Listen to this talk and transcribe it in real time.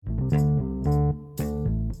Hello,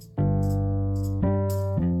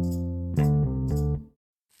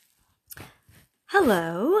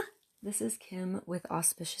 this is Kim with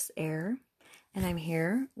Auspicious Air, and I'm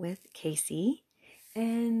here with Casey,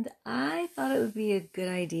 and I thought it would be a good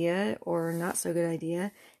idea, or not so good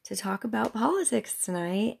idea, to talk about politics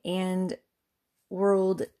tonight and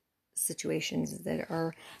world situations that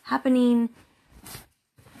are happening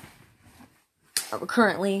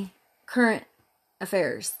current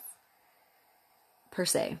affairs, per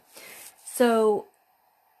se. So,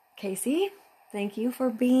 Casey, thank you for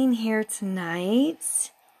being here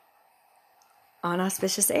tonight on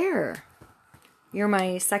Auspicious Air. You're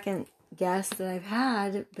my second guest that I've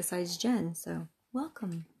had besides Jen, so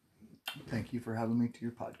welcome. Thank you for having me to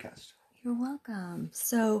your podcast. You're welcome.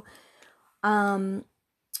 So, I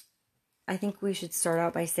think we should start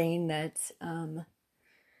out by saying that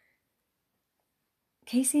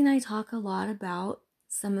Casey and I talk a lot about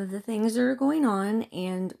some of the things that are going on,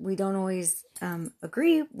 and we don't always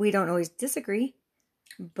agree. We don't always disagree,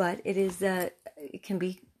 but it can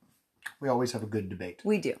be. We always have a good debate.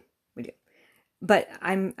 We do. But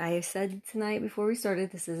I said tonight before we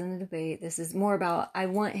started, this isn't a debate. This is more about, I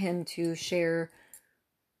want him to share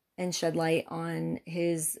and shed light on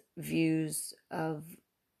his views of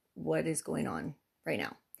what is going on right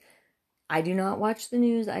now. I do not watch the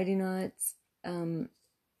news. I do not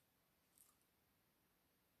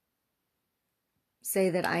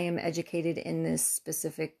say that I am educated in this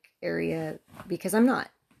specific area, because I'm not.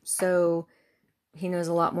 So he knows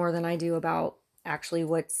a lot more than I do about actually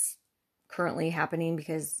what's currently happening,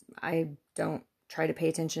 because I don't try to pay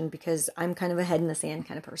attention, because I'm kind of a head in the sand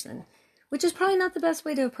kind of person, which is probably not the best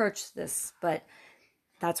way to approach this, but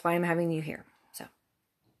that's why I'm having you here. So,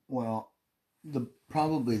 well,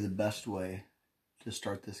 probably the best way to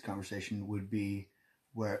start this conversation would be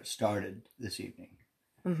where it started this evening.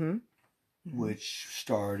 Mm-hmm. Which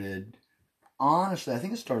started, honestly, I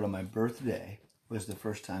think it started on my birthday. Was the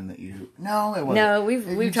first time that you... No, it wasn't. No,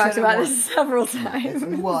 we've talked about this several times.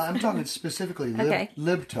 Well, I'm talking specifically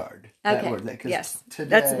libtard. That okay. word. Yes. Today,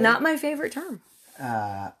 that's not my favorite term.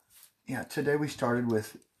 Today we started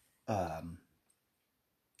with a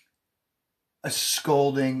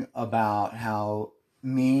scolding about how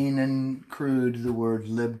mean and crude the word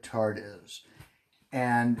libtard is.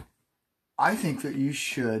 And I think that you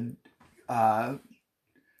should... I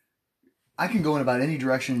can go in about any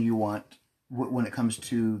direction you want when it comes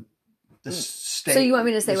to the state. So you want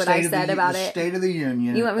me to say what I said about it? State of the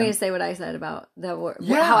Union. You want me to say what I said about the word?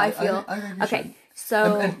 Yeah, how I feel? I think you okay, should.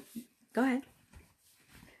 so go ahead.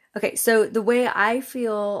 Okay, so the way I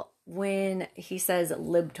feel when he says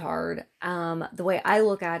libtard, the way I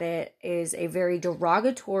look at it is a very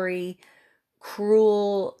derogatory,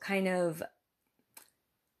 cruel kind of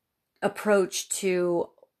approach to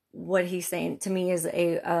what he's saying to me as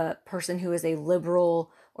a person who is a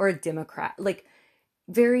liberal or a Democrat, like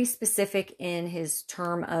very specific in his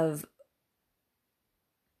term of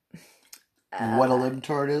what a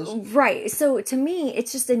libtard is. Right. So to me,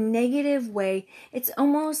 it's just a negative way. It's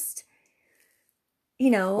almost,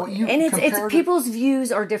 and it's people's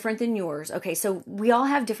views are different than yours. Okay. So we all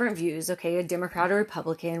have different views. Okay. A Democrat or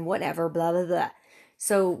Republican, whatever, blah, blah, blah.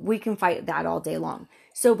 So we can fight that all day long.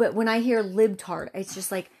 So, but when I hear libtard, it's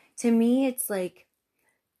just like, to me, it's like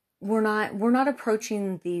we're not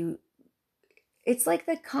approaching it's like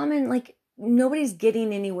the common, like nobody's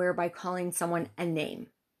getting anywhere by calling someone a name.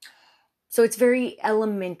 So it's very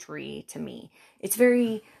elementary to me. It's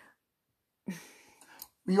very...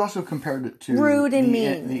 You also compared it to rude and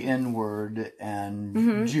mean. The N-word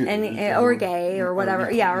and Jews. Or gay or whatever.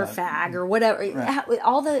 Or fag or whatever.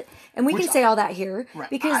 Right. And we can say all that here.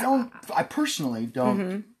 Right. Because I personally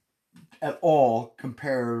don't at all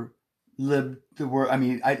compare the word. I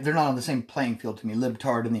mean, they're not on the same playing field to me.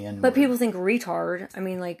 Libtard and the N-word. But people think retard. I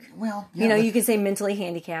mean, like, well, yeah, you can say mentally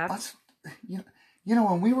handicapped.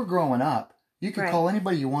 When we were growing up, you could call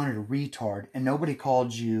anybody you wanted a retard, and nobody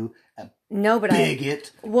called you a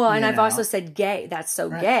bigot. And I've also said gay. That's so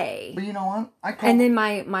gay. But you know what? I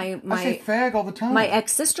say fag all the time. My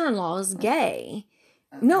ex-sister-in-law is gay.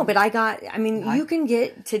 No, but you can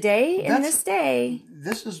get today in this day.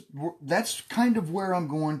 That's kind of where I'm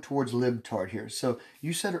going towards libtard here. So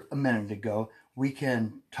you said a minute ago, we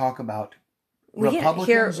can talk about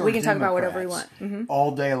Republicans or we can Democrats talk about whatever we want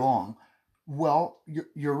all day long. Well,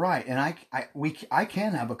 you're right, and I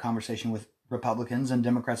can have a conversation with Republicans and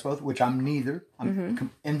Democrats both, which I'm neither.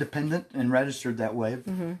 I'm independent and registered that way.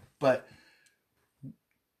 But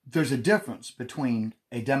there's a difference between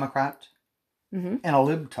a Democrat and a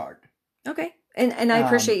libtard. Okay. And I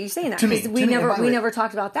appreciate you saying that, because we never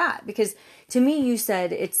talked about that, because to me you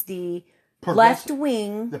said it's the left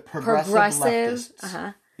wing, the progressive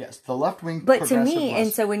leftists. Yes, the left wing. But to me,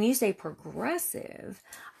 and so when you say progressive,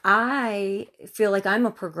 I feel like I'm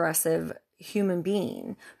a progressive human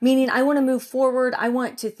being, meaning I want to move forward. I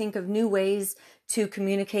want to think of new ways to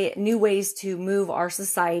communicate, new ways to move our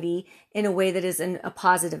society in a way that is in a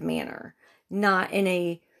positive manner, not in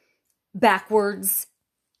a backwards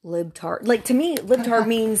libtard. Like, to me, libtard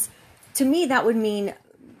means, to me, that would mean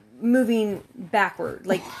moving backward.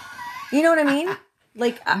 Like, you know what I mean?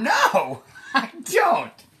 Like, no, I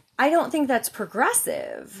don't. I don't think that's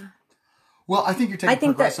progressive. Well, I think you're taking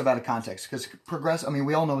progressive out of context, because progressive, I mean,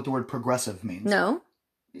 we all know what the word progressive means. No.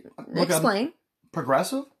 Explain.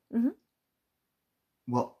 Progressive? Mm-hmm.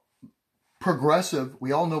 Well, progressive,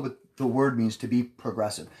 we all know what the word means, to be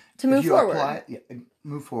progressive. To move forward.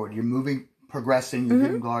 Move forward. You're moving, progressing, you're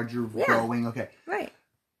getting larger, growing. Okay. Right.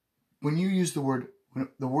 When you use the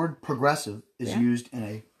word progressive is used in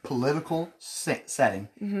a political setting,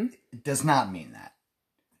 it does not mean that.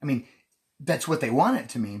 I mean, that's what they want it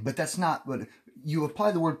to mean, but that's not what you apply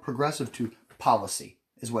the word progressive to. Policy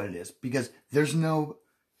is what it is, because there's no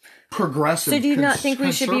progressive. So do you not think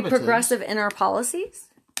we should be progressive in our policies?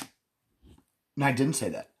 No, I didn't say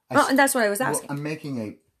that. And that's what I was asking. Well, I'm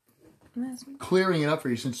making clearing it up for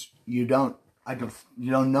you, since you don't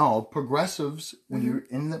know. Progressives, when you're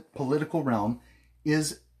in the political realm,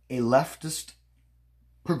 is a leftist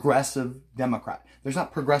progressive Democrat. There's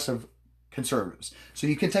not progressive conservatives. So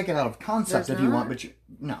you can take it out of concept if you want, but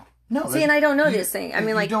no. See, and I don't know this thing. I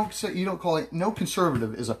mean, like, you don't call it. No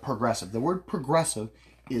conservative is a progressive. The word progressive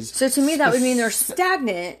is. So to me, that would mean they're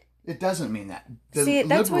stagnant. It doesn't mean that. See,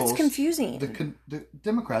 that's what's confusing. The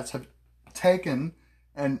Democrats have taken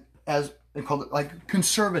and called it, like,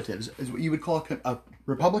 conservatives is what you would call a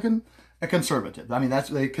Republican, a conservative. I mean,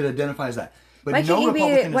 they could identify as that. But why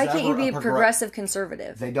can't you be a progressive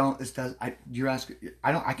conservative? They don't. You're asking.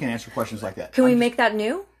 I can't answer questions like that. Can we make that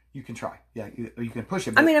new? You can try. Yeah, you can push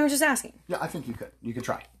it. I mean, I'm just asking. Yeah, I think you could. You could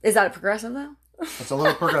try. Is that a progressive though? It's a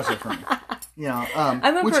little progressive for me. You know,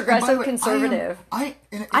 I'm a progressive conservative. I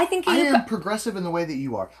am progressive in the way that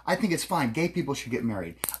you are. I think it's fine. Gay people should get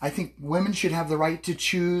married. I think women should have the right to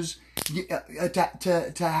choose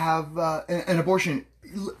to have an abortion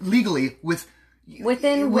legally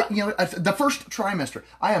within the first trimester.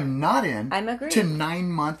 I am not in to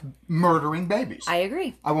 9-month murdering babies. I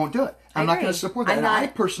agree. I won't do it. I'm not going to support that. I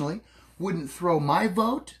personally wouldn't throw my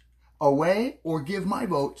vote away or give my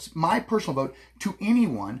personal vote, to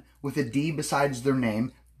anyone with a D besides their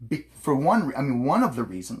name. For one of the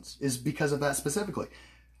reasons is because of that specifically.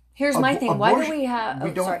 Here's my thing. Why do we have?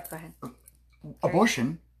 Sorry. Go ahead.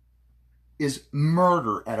 Abortion is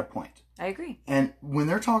murder at a point. I agree. And when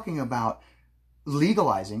they're talking about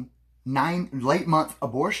legalizing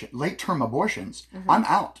late term abortions, I'm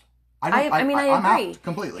out. I agree. I'm out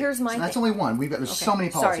completely. Here's my thing. That's only one. There's so many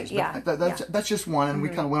policies. Sorry, that's just one, and we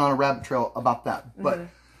kind of went on a rabbit trail about that. But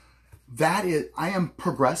that is, I am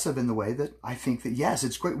progressive in the way that I think that yes,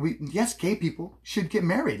 it's great. Yes, gay people should get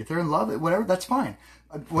married if they're in love. Whatever, that's fine.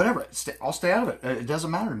 Whatever, I'll stay out of it. It doesn't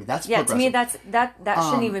matter to me. That's progressive. To me, that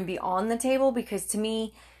shouldn't even be on the table, because to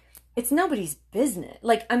me, it's nobody's business.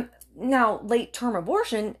 Like, now late term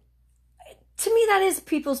abortion. To me, that is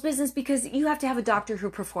people's business, because you have to have a doctor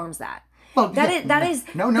who performs that. Well, that is.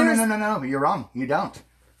 No. You're wrong. You don't.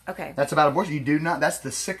 Okay. That's about abortion. You do not. That's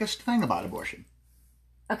the sickest thing about abortion.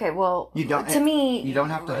 Okay. Well, you don't. To me, you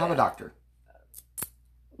don't have to have a doctor.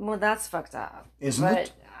 Well, that's fucked up, isn't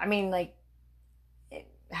it? I mean, like,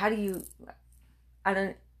 how do you? I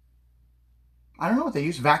don't know what they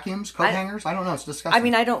use. Vacuums, coat hangers. I don't know. It's disgusting. I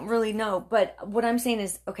mean, I don't really know. But what I'm saying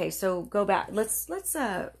is, okay. So go back. Let's.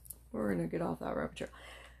 We're gonna get off that rabbit trail.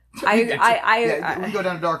 We go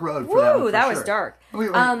down a dark road. That was dark.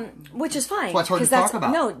 Which is fine. Well, it's hard to talk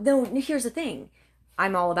about. No. Here's the thing.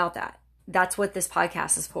 I'm all about that. That's what this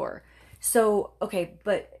podcast is for. So, okay,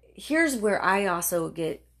 but here's where I also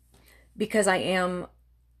get, because I am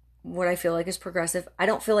what I feel like is progressive. I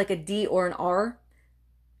don't feel like a D or an R.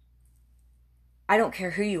 I don't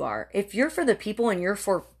care who you are. If you're for the people and you're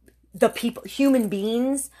for the people, human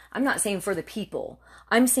beings, I'm not saying for the people.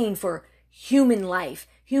 I'm saying for human life,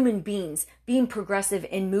 human beings, being progressive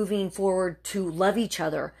and moving forward to love each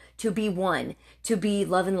other, to be one, to be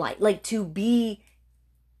love and light, like to be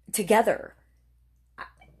together.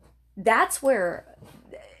 That's where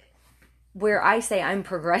I say I'm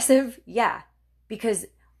progressive. Yeah. Because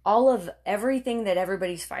all of everything that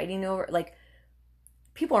everybody's fighting over, like,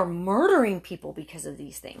 people are murdering people because of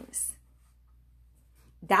these things.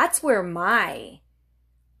 That's where my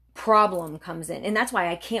problem comes in. And that's why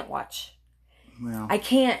I can't watch. Well, I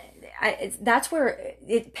can't. That's where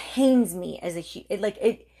it pains me as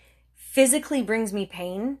it physically brings me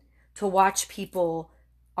pain to watch people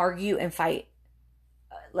argue and fight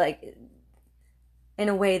like in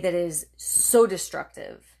a way that is so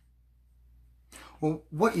destructive. well,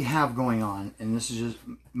 what you have going on, and this is just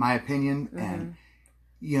my opinion, and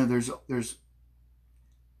there's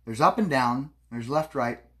up and down, there's left,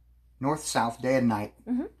 right, north, south, day and night,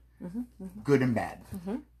 good and bad,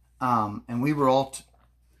 and we were all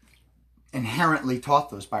inherently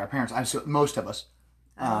taught those by our parents. Most of us.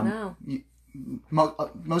 I don't know.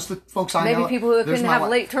 Most of the folks I know. Maybe people who couldn't have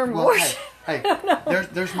late-term abortion. Hey,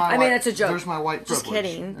 there's my. I mean, that's a joke. There's my white privilege. Just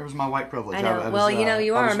kidding. There was my white privilege. I know.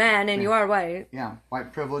 You are a man and you are white. Yeah,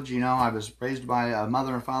 white privilege. I was raised by a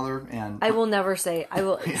mother and father, and I will never say. I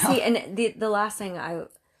will see. And the last thing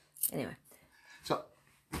anyway. So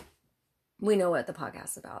we know what the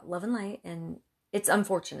podcast is about, love and light, and it's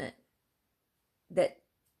unfortunate that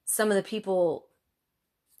some of the people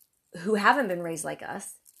who haven't been raised like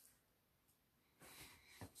us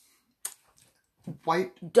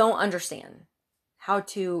don't understand how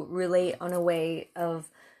to relate on a way of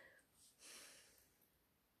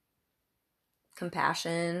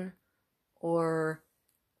compassion or,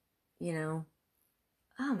 oh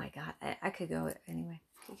my God, I could go anyway.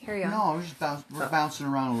 Carry on. No, I was just we're bouncing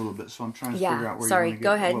around a little bit, so I'm trying to figure out where sorry, you want to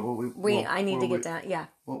go ahead. I need to get down. Yeah.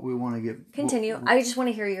 What we want to get. Continue. I just want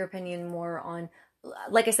to hear your opinion more on,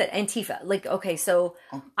 like I said, Antifa. Okay, so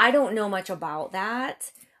I don't know much about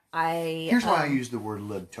that. Here's why I use the word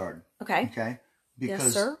libtard. Okay. Okay?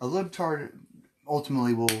 Because yes, a libtard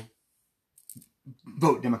ultimately will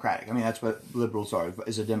vote Democratic. I mean, that's what liberals are,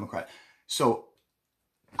 is a Democrat. So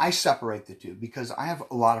I separate the two because I have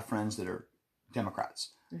a lot of friends that are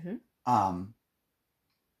Democrats. When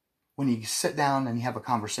you sit down and you have a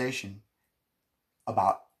conversation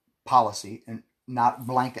about policy and not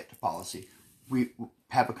blanket policy, we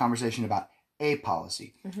have a conversation about a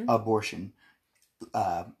policy, abortion,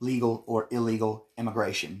 legal or illegal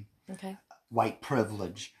immigration, white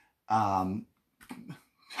privilege,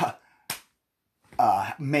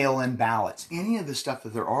 mail-in ballots, any of the stuff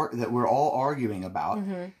that that we're all arguing about.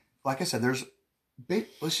 Like I said,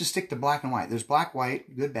 let's just stick to black and white. There's black,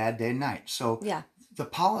 white, good, bad, day and night. So the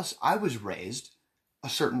policy, I was raised a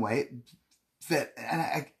certain way that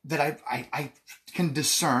I can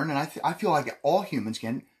discern, and I feel like all humans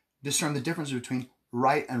can discern the difference between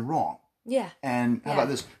right and wrong. Yeah. And how about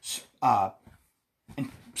this? A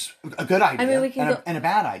good idea and a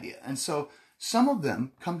bad idea. And so some of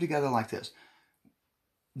them come together like this.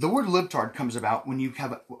 The word libtard comes about when you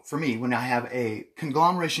have, for me, when I have a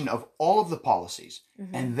conglomeration of all of the policies,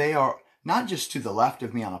 and they are not just to the left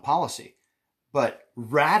of me on a policy, but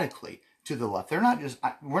radically to the left. They're not just,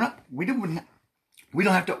 we don't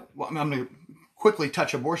have to, I'm going to quickly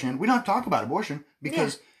touch abortion. We don't have to talk about abortion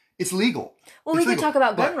because it's legal. Well, we can talk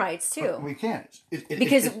about gun rights too. We can.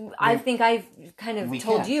 I think I've kind of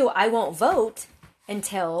told you I won't vote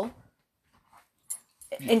until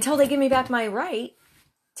they give me back my right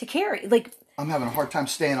to carry. I'm having a hard time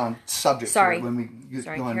staying on subject. Sorry. When we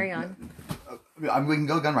carry on. We can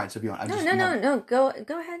go gun rights if you want. No. Go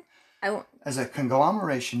ahead. I won't. As a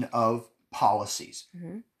conglomeration of policies,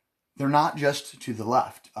 they're not just to the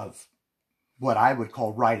left of what I would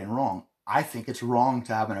call right and wrong. I think it's wrong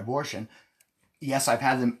to have an abortion. Yes, I've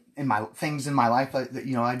had them in my life that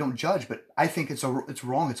I don't judge, but I think it's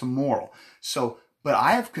wrong. It's immoral. So, but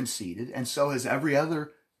I have conceded, and so has every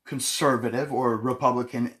other conservative or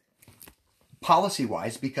Republican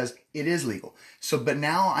policy-wise, because it is legal. So, but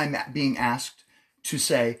now I'm being asked to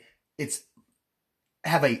say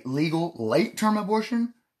have a legal late-term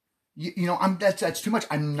abortion. That's too much.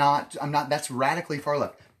 I'm not. That's radically far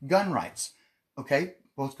left. Gun rights. Okay.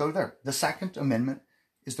 Well, let's go there. The Second Amendment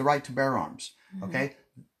is the right to bear arms. Okay.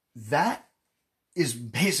 That is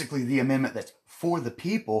basically the amendment that's for the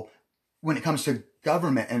people when it comes to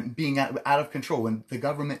government and being out of control, when the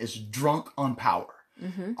government is drunk on power.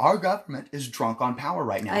 Our government is drunk on power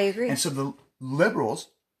right now. I agree. And so the liberals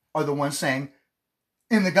are the ones saying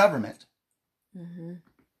in the government,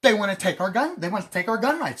 they want to take our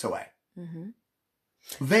gun rights away.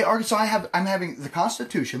 They are. So I'm having the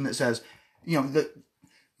Constitution that says,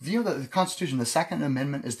 the Constitution, the Second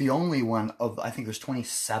Amendment is the only one of, I think there's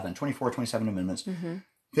 24, 27 amendments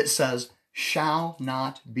that says shall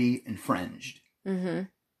not be infringed.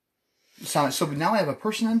 So now I have a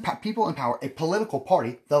person people in power, a political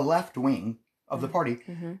party, the left wing of the party,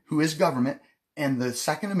 who is government, and the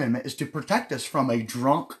Second Amendment is to protect us from a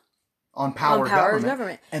drunk on power, power government,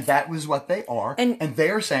 government. and that was what they are. And they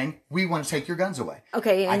are saying, we want to take your guns away.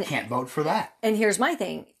 Okay. I can't vote for that. And here's my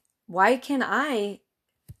thing. Why can I,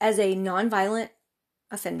 as a nonviolent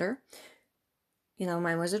offender,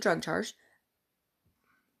 mine was a drug charge.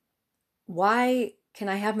 Why can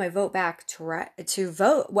I have my vote back to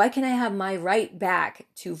vote? Why can I have my right back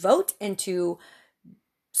to vote and to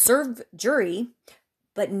serve jury,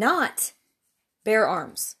 but not bear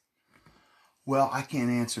arms? Well, I can't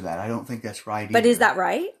answer that. I don't think that's right either. But is that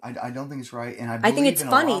right? I don't think it's right. And I think it's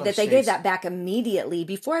funny that they gave that back immediately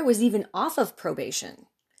before I was even off of probation.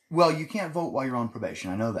 Well, you can't vote while you're on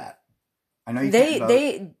probation. I know that. I know you can't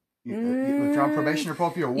vote. If you're on probation or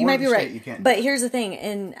parole, if you're a ward of the state, you can't. But here's the thing,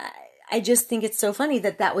 and I just think it's so funny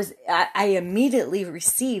that was... I immediately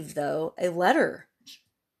received, though, a letter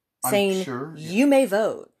saying, you may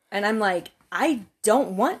vote. And I'm like, I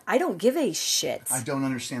don't give a shit. I don't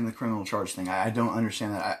understand the criminal charge thing. I don't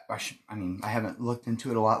understand that. I haven't looked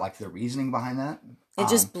into it a lot, like the reasoning behind that. It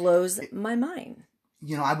just blows my mind.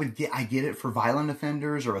 I get it for violent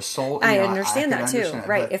offenders or assault. I understand that too,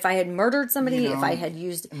 right? If I had murdered somebody, if I had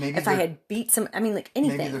I had beat some, like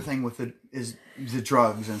anything. Maybe the thing with it is the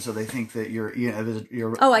drugs, and so they think that you're.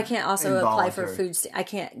 Oh, I can't also apply for food. I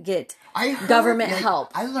can't get government help.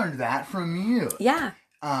 I learned that from you. Yeah.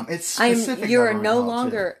 It's specific. You're no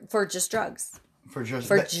longer for just drugs. For just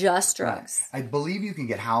drugs. Right. I believe you can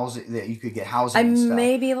get housing. That you could get housing. I and stuff,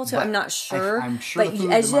 may be able to. I'm not sure. I'm sure. But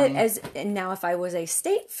now, if I was a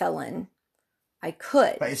state felon, I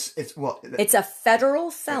could. But it's a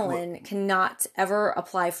federal felon cannot ever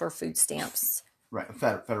apply for food stamps. Right, a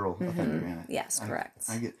federal offender. Yeah. Yes, correct.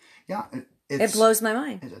 I get. Yeah, it blows my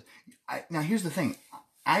mind. Now here's the thing.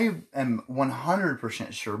 I am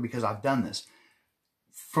 100% sure because I've done this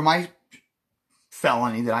for my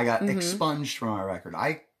felony that I got expunged from my record.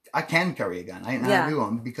 I can carry a gun. I do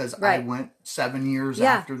them because I went 7 years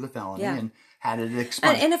after the felony and had it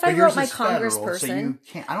expunged. And if I wrote my congressperson, so you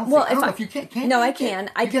can't. I don't know if you can't. No, I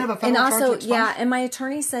can. I can. And also, and my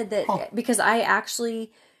attorney said that because I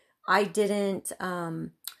didn't.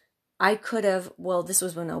 I could have. Well, this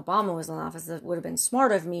was when Obama was in office. It would have been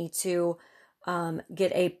smart of me to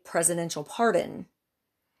get a presidential pardon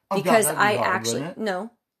because I actually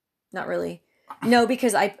no, not really. No,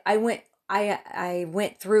 because I went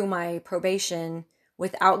through my probation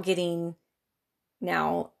without getting.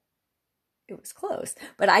 Now, it was close,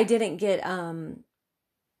 but I didn't get a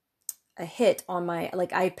hit on my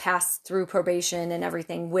I passed through probation and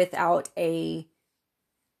everything without an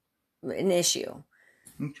issue.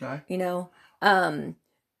 Okay.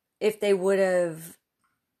 If they would have,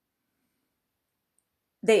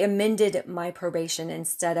 they amended my probation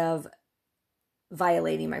instead of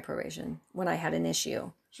violating my probation when I had an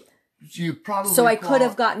issue. So I could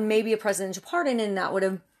have gotten maybe a presidential pardon, and that would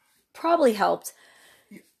have probably helped.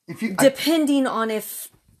 Depending on if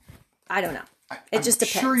I don't know. It just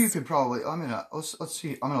depends. Sure, you could probably. Let's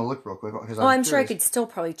see. I'm gonna look real quick because I'm sure I could still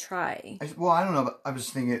probably try. I don't know. But I was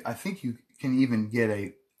thinking. I think you can even get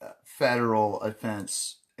a federal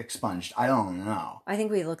offense expunged. I don't know. I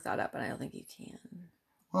think we looked that up, and I don't think you can.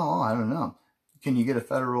 Well, I don't know. Can you get a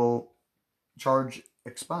federal charge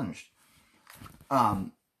expunged?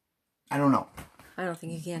 I don't know. I don't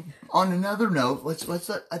think you can. On another note, let's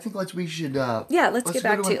get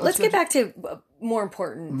back to more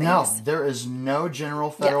important things. No, there is no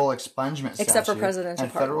general federal expungement statute, except for presidential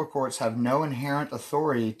and federal courts have no inherent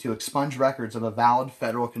authority to expunge records of a valid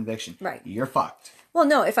federal conviction. Right. You're fucked. Well,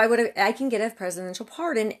 no, I can get a presidential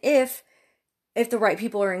pardon if the right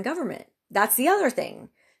people are in government. That's the other thing.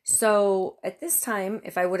 So at this time,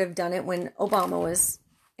 if I would have done it when Obama was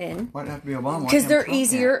in, why'd it have to be Obama? Because they're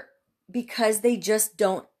easier. Because they just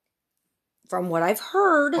don't. From what I've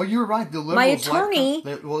heard, well, you're right. The liberals, my attorney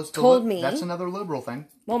told me that's another liberal thing.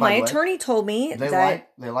 Well, my attorney told me they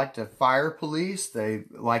like to fire police. They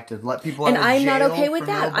like to let people out of jail. And I'm not okay with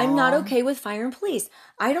that. I'm not okay with firing police.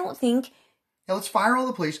 I don't think. Yeah, let's fire all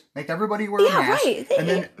the police. Make everybody wear a mask.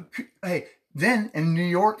 Right. And then in New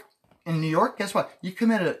York, guess what? You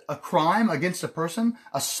commit a crime against a person,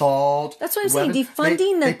 assault. That's what I'm saying.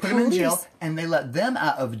 Defunding the police. They put them in jail, and they let them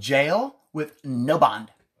out of jail with no bond.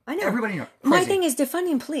 I know. Everybody knows. My thing is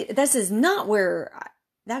defunding police. That is not where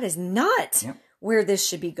this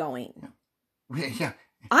should be going. Yeah.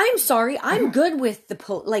 I'm sorry. I'm good with the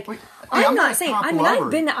police. I'm not saying. I mean,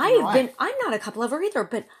 I'm not a cup lover either.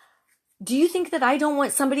 But do you think that I don't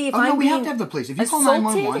want somebody? If we have to have the police. If you call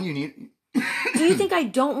 911, you need. Do you think I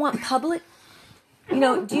don't want public?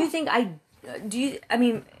 Do you think I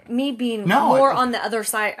mean, me being more on the other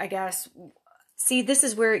side, I guess, See, this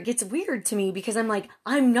is where it gets weird to me because I'm like,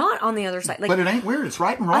 I'm not on the other side. Like, but it ain't weird. It's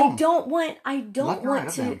right and wrong. I don't want right,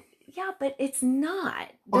 to. Yeah, but it's not.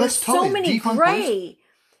 Well, There's totally so many defund gray. police.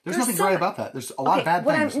 There's nothing gray about that. There's a lot of bad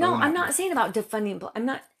things. I'm not saying about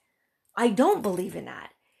defunding. I don't believe in that.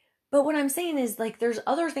 But what I'm saying is, like, there's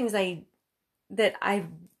other things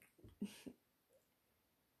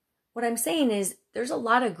what I'm saying is there's a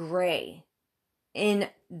lot of gray in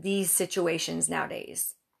these situations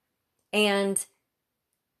nowadays. And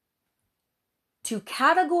to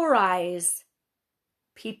categorize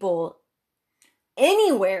people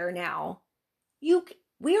anywhere now,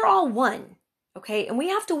 we are all one, okay? And we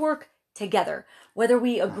have to work together, whether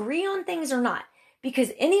we agree on things or not.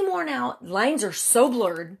 Because anymore now, lines are so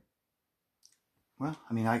blurred. Well,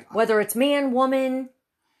 I mean, whether it's man, woman,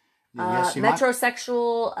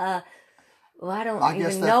 metrosexual, I don't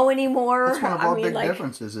even know anymore. That's one of our big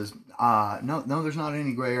differences is, no, there's not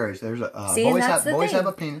any gray areas. There's boys have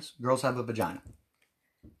a penis, girls have a vagina.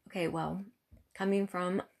 Okay, well, coming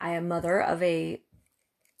from, I am mother of a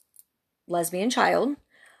lesbian child,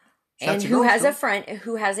 and who has a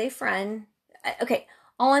friend. Okay,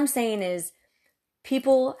 all I'm saying is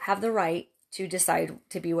people have the right to decide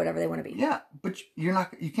to be whatever they want to be. Yeah, but you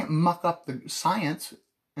can't muck up the science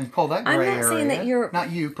and call that gray area. I'm not saying that you're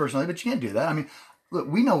not you personally, but you can't do that. I mean,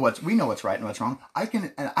 look, we know what's right and what's wrong. I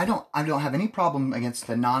don't have any problem against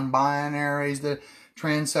the non-binaries, the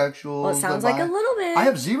transsexuals. Well, it sounds like a little bit. I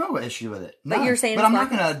have zero issue with it. But you're saying, but I'm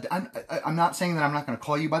not saying that I'm not gonna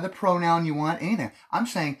call you by the pronoun you want, anything. I'm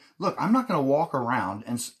saying, look, I'm not gonna walk around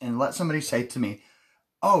and let somebody say to me,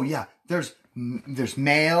 oh yeah, there's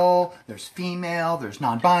male, there's female, there's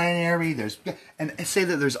non-binary, and say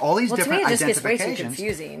that there's all these different identifications. It just gets way too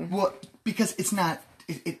confusing. Well, because it's not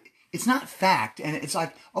fact, and it's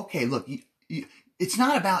like, okay, look, it's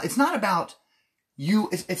not about you.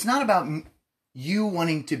 It's not about you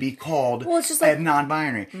wanting to be called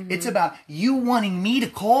non-binary. Mm-hmm. It's about you wanting me to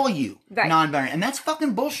call you non-binary, and that's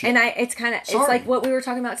fucking bullshit. And it's like what we were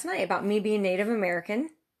talking about tonight about me being Native American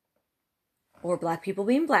or black people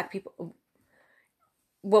being black people.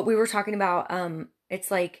 What we were talking about,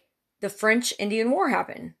 it's like the French Indian War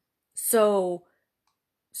happened. So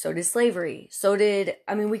did slavery.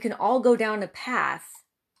 We can all go down a path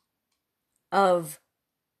of,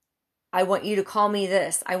 I want you to call me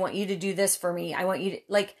this. I want you to do this for me. I want you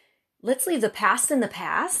to, let's leave the past in the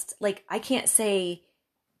past. Like, I can't say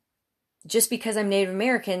just because I'm Native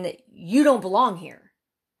American that you don't belong here.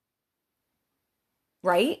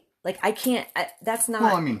 Right? Like, I can't, that's not.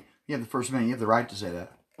 Well, I mean, you have the First Amendment. You have the right to say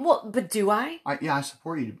that. Well, but do I? I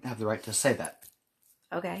support you to have the right to say that.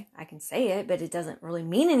 Okay, I can say it, but it doesn't really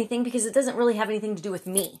mean anything because it doesn't really have anything to do with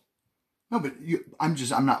me. No, but I'm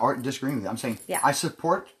not disagreeing with you. I'm saying I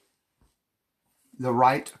support the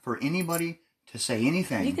right for anybody to say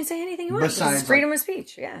anything. You can say anything you want. It's freedom of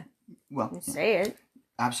speech, yeah. Well, say it.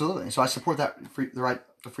 Absolutely. So I support that, the right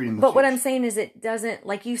to freedom of speech. But what I'm saying is it doesn't,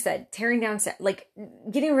 like you said, tearing down,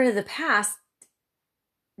 getting rid of the past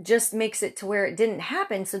just makes it to where it didn't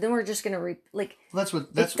happen. So then we're just going to that's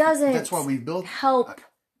why we built help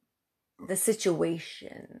the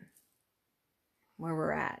situation where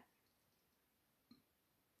we're at.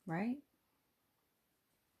 Right?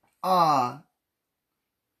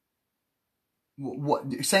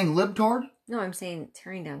 What saying libtard? No, I'm saying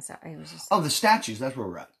tearing down stuff. The statues, that's where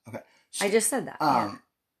we're at. Okay. I just said that.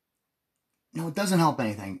 No, it doesn't help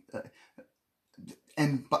anything.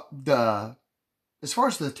 As far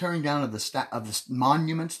as the tearing down of the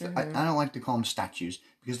monuments, mm-hmm. I don't like to call them statues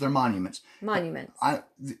because they're monuments. Monuments.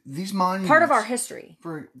 These monuments, part of our history.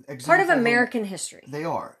 For example, part of American history. They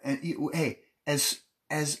are. And hey, as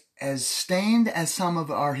stained as some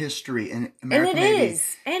of our history in America,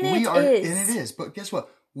 and it is. But guess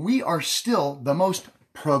what? We are still the most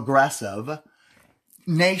progressive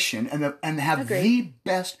nation and have the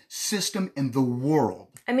best system in the world.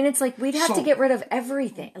 I mean, it's like we'd have to get rid of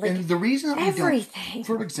everything. And the reason that everything. We don't,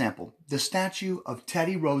 for example, the statue of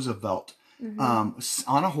Teddy Roosevelt on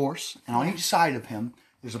a horse, and on each side of him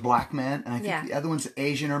there's a black man, and I think the other one's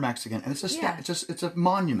Asian or Mexican, and it's a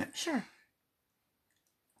monument. Sure.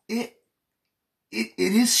 It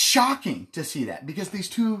is shocking to see that because these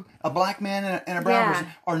two, a black man and a brown person,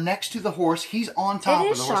 are next to the horse. He's on top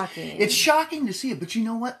of the horse. Shocking. It's shocking to see it, but you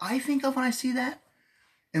know what I think of when I see that?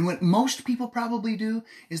 And what most people probably do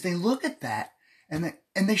is they look at that and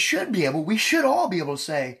they should be able, we should all be able to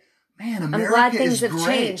say, man, America is great. I'm glad things have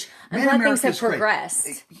changed. I'm glad things have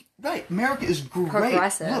progressed. Right. America is great.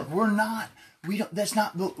 Progressive. Look, that's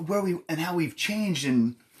not where and how we've changed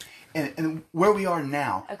and where we are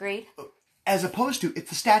now. Agreed. As opposed to if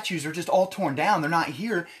the statues are just all torn down, they're not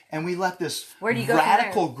here, and we let this Where do you go from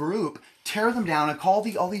radical group tear them down and call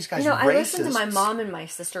all these guys racist. I listened to my mom and my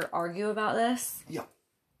sister argue about this. Yeah.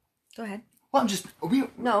 Go ahead. Well, I'm just...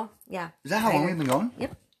 No, yeah. Is that how long we've been going?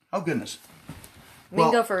 Yep. Oh, goodness. We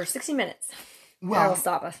can go for 60 minutes. Well, that'll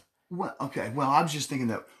stop us. Well, okay. Well, I was just thinking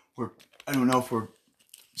that I don't know if we're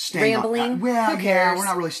staying rambling. On, Who cares? Yeah, we're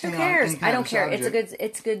not really staying Who cares? on any kind I don't of care. subject.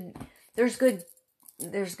 It's good. There's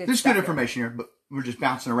good information here, but we're just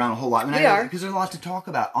bouncing around a whole lot. We are. Because there's a lot to talk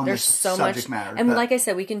about on there's this so subject much, matter. and like I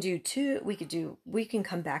said, we can do two. We can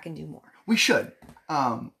come back and do more. We should.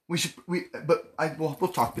 We'll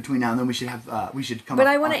talk between now and then. We should have. We should come. But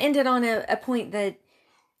I want to end it on a point that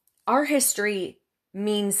our history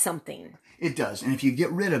means something. It does, and if you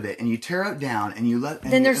get rid of it and you tear it down and you let,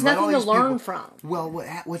 then there's nothing to learn from. Well,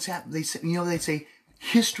 what's happened? They say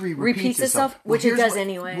history repeats itself, which it does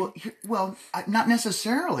anyway. Well, not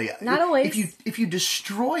necessarily. Not always. If you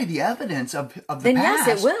destroy the evidence of the then past,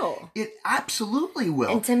 yes, it will. It absolutely will.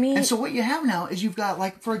 And to me, and so what you have now is you've got,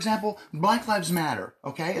 like, for example, Black Lives Matter.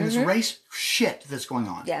 Okay, and this race shit that's going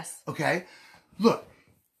on. Yes. Okay. Look,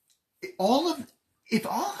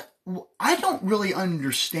 I don't really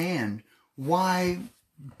understand why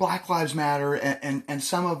Black Lives Matter and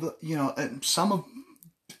some of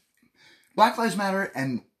Black Lives Matter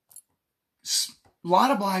and a lot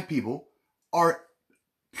of black people are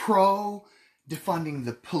pro defunding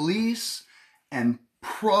the police and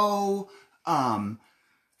pro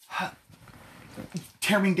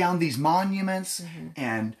tearing down these monuments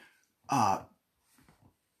and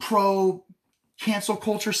pro cancel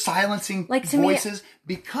culture, silencing voices,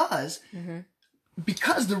 because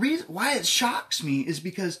the reason why it shocks me is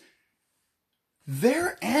because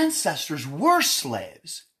their ancestors were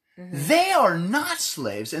slaves. They are not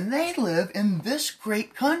slaves, and they live in this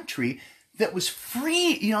great country that was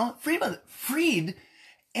freed,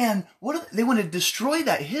 and they want to destroy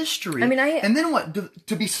that history. And then what?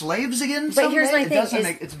 To be slaves again? But here's my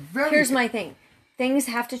thing. Here's my thing. Things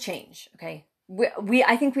have to change. Okay,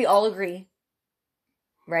 I think we all agree,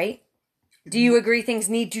 right? Do you agree things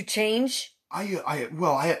need to change?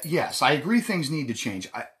 Yes, I agree things need to change.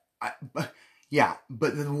 But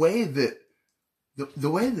the way that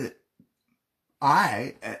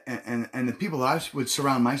I and the people that I would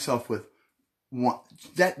surround myself with want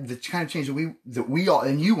that the kind of change that we all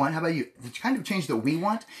and you want. How about you? The kind of change that we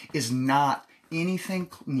want is not anything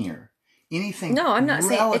near anything. No, I'm not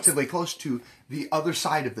relatively close to the other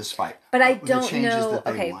side of this fight. But I don't know.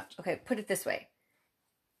 Want. Okay. Put it this way,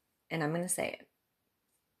 and I'm going to say it.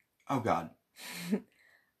 Oh God.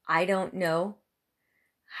 I don't know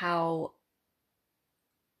how.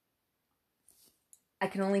 I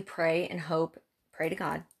can only pray and pray to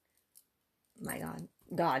God, my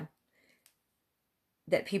God,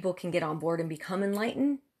 that people can get on board and become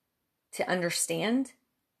enlightened to understand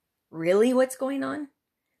really what's going on.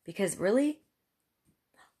 Because really,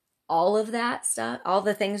 all of that stuff, all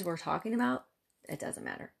the things we're talking about, it doesn't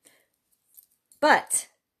matter. But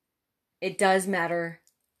it does matter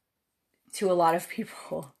to a lot of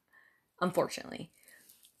people, unfortunately.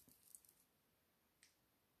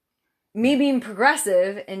 Me being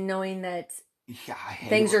progressive and knowing that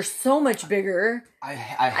things are so much bigger.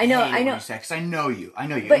 I know. What you say, 'cause I know you.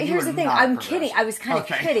 But here's the thing. I'm kidding. I was kind of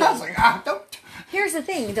kidding. I was like, don't. Here's the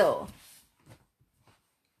thing, though.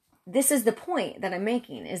 This is the point that I'm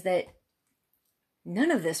making, is that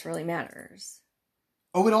none of this really matters.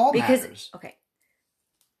 Oh, it all matters. Okay.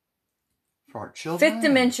 For our children. Fifth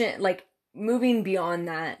dimension, like, moving beyond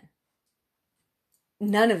that,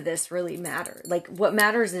 none of this really matters. Like, what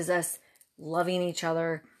matters is us loving each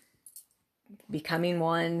other, becoming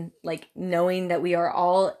one, like, knowing that we are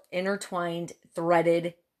all intertwined,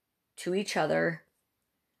 threaded to each other,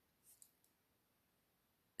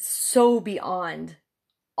 so beyond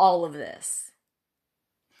all of this.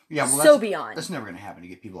 Yeah, well, so beyond. That's never going to happen to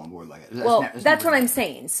get people on board like that. That's what I'm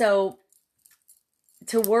saying. So,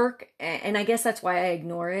 to work, and I guess that's why I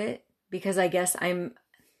ignore it, because I guess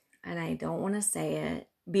and I don't want to say it,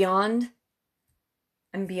 I'm beyond,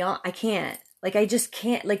 I can't. Like, I just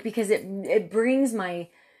can't, like, because it brings my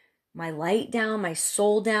light down, my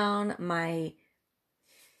soul down, listen,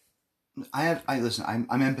 I'm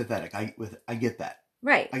empathetic. I get that.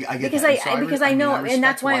 Right. I get because that. Because I know, and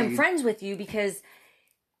that's why I'm friends with you, because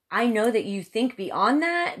I know that you think beyond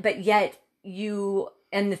that, but yet you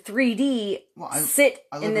and the 3D sit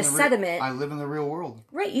in the sediment. I live in the real world.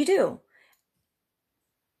 Right, you do.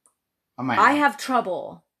 I have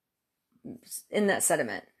trouble in that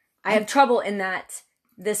sediment. I have trouble in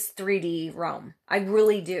this 3D realm. I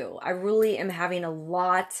really do. I really am having a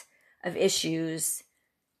lot of issues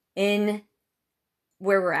in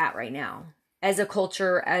where we're at right now as a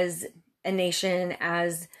culture, as a nation,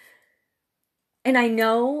 and I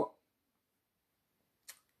know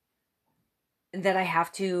that I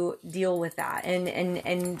have to deal with that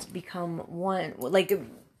and become one, like,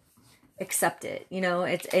 accept it. You know,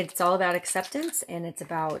 it's all about acceptance, and it's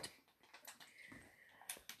about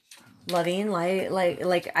loving,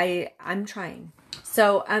 I'm trying.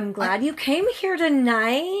 So I'm glad you came here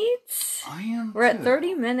tonight. I am. We're at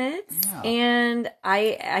 30 minutes, and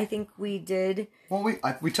I think we did. Well,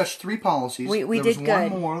 we touched 3 policies. We there did was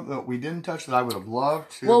good. one more that we didn't touch that I would have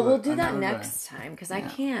loved to. Well, we'll do that next time because I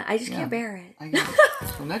can't. I just can't bear it. I get it.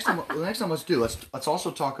 So next time, let's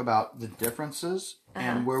also talk about the differences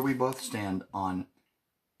and where we both stand on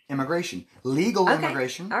immigration, legal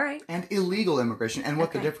immigration, all right, and illegal immigration, and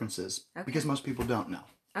what the difference is, because most people don't know.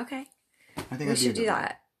 Okay. I think we should do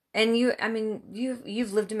that. And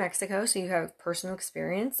you've lived in Mexico, so you have personal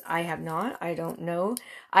experience. I have not. I don't know.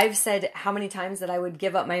 I've said how many times that I would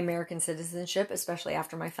give up my American citizenship, especially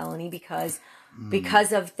after my felony, because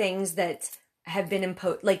of things that have been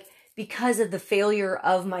imposed, like because of the failure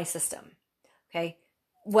of my system. Okay,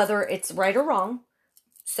 whether it's right or wrong.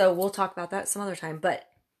 So we'll talk about that some other time. But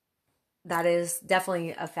that is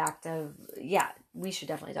definitely a fact of, we should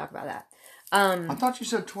definitely talk about that. I thought you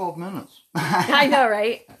said 12 minutes. I know,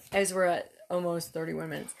 right? As we're at almost 31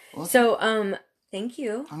 minutes. Well, so, thank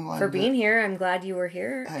you for being here. I'm glad you were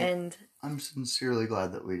here, and I'm sincerely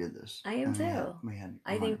glad that we did this. I am too.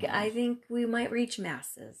 I think we might reach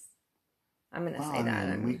masses. I'm going to say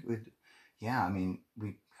that.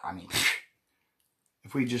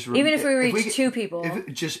 If we just if we reach 2 people,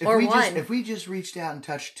 if we just reached out and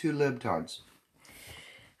touched 2 libtards.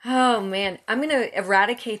 Oh man, I'm going to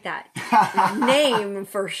eradicate that name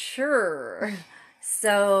for sure.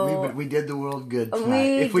 So we did the world good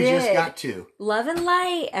tonight. If we just got 2. Love and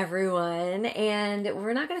light, everyone, and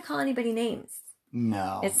we're not going to call anybody names.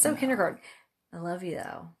 No. It's so kindergarten. I love you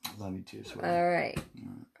though. I love you too, sweetie.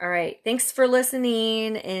 All right. Thanks for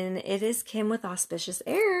listening, and it is Kim with Auspicious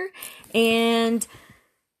Air, and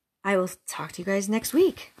I will talk to you guys next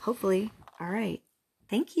week, hopefully. All right.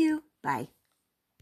 Thank you. Bye.